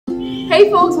Hey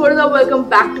folks, what is up? Welcome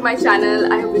back to my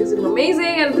channel. I hope you guys are doing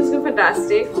amazing and this is doing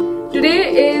fantastic.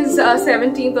 Today is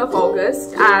 17th of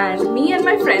August and me and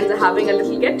my friends are having a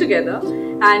little get together,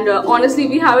 and honestly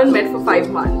we haven't met for 5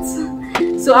 months.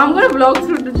 So I'm gonna vlog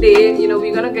through the day.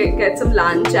 We're gonna get some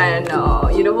lunch and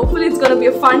hopefully it's gonna be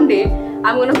a fun day.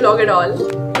 I'm gonna vlog it all.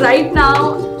 Right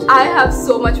now I have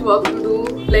so much work to do.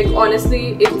 Like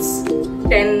honestly, it's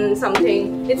 10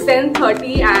 something. It's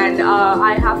 10:30 and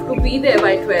I have to be there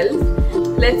by 12.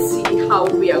 Let's see how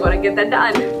we are gonna get that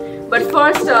done. But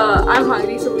first, I'm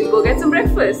hungry, so we'll go get some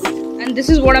breakfast. And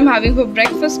this is what I'm having for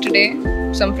breakfast today.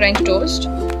 Some French toast.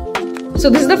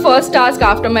 So this is the first task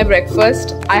after my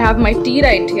breakfast. I have my tea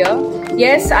right here.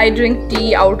 Yes, I drink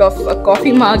tea out of a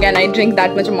coffee mug and I drink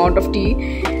that much amount of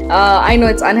tea. I know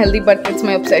it's unhealthy, but it's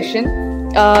my obsession.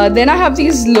 Then I have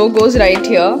these logos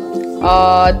right here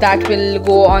that will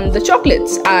go on the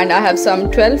chocolates, and I have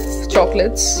some 12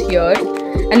 chocolates here.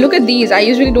 And look at these. I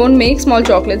usually don't make small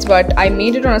chocolates, but I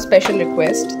made it on a special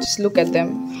request. Just look at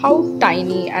them. How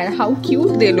tiny and how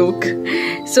cute they look.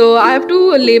 So I have to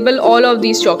label all of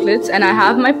these chocolates, and I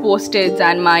have my post-its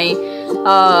and my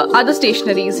other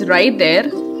stationeries right there.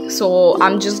 So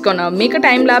I'm just gonna make a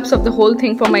time lapse of the whole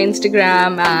thing for my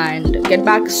Instagram and get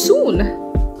back soon.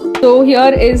 So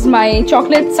here is my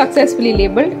chocolate successfully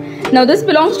labeled. Now this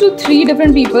belongs to 3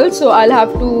 different people, so I'll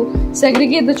have to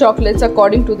segregate the chocolates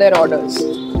according to their orders.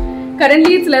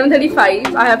 Currently it's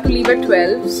 11:35. I have to leave at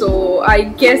 12, so I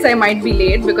guess I might be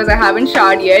late because I haven't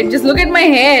showered yet. Just look at my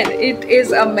hair. It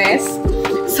is a mess.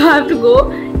 So I have to go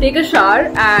take a shower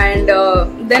and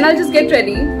then I'll just get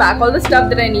ready, pack all the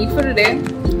stuff that I need for today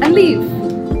and leave.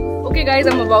 Okay guys,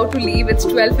 I'm about to leave. It's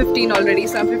 12:15 already,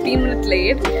 so I'm 15 minutes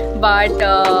late. But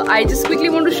I just quickly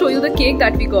want to show you the cake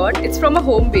that we got. It's from a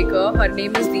home baker. Her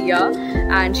name is Diya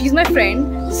and she's my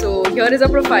friend. So here is her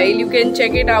profile. You can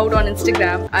check it out on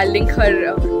Instagram. I'll link her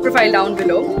profile down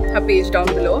below, her page down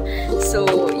below. So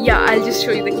yeah, I'll just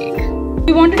show you the cake.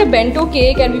 We wanted a bento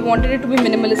cake and we wanted it to be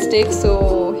minimalistic. So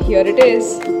here it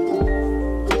is.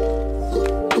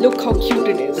 Look how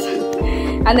cute it is.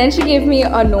 And then she gave me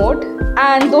a note.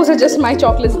 And those are just my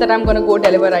chocolates that I'm gonna go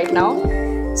deliver right now.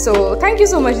 So thank you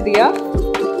so much, Diya.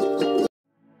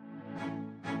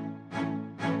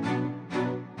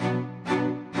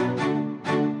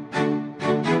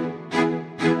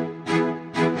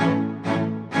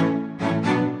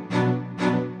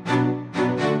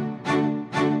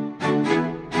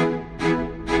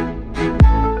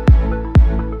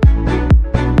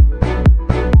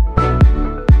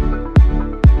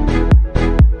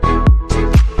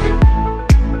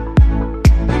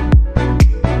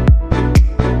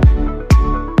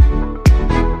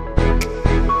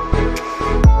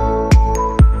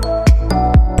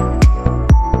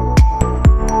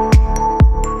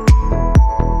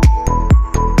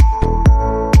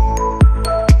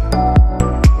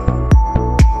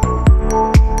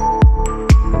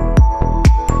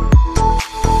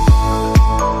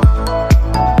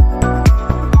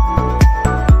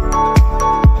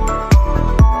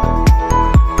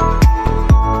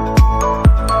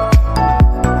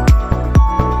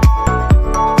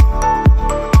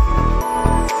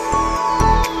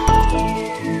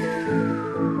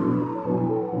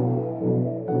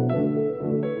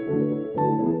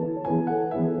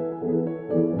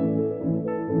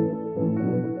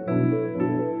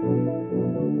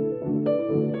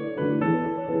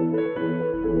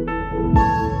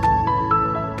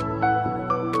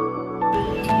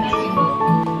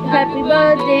 Happy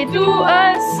birthday to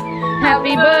us.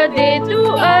 Happy birthday to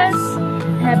us.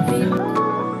 Happy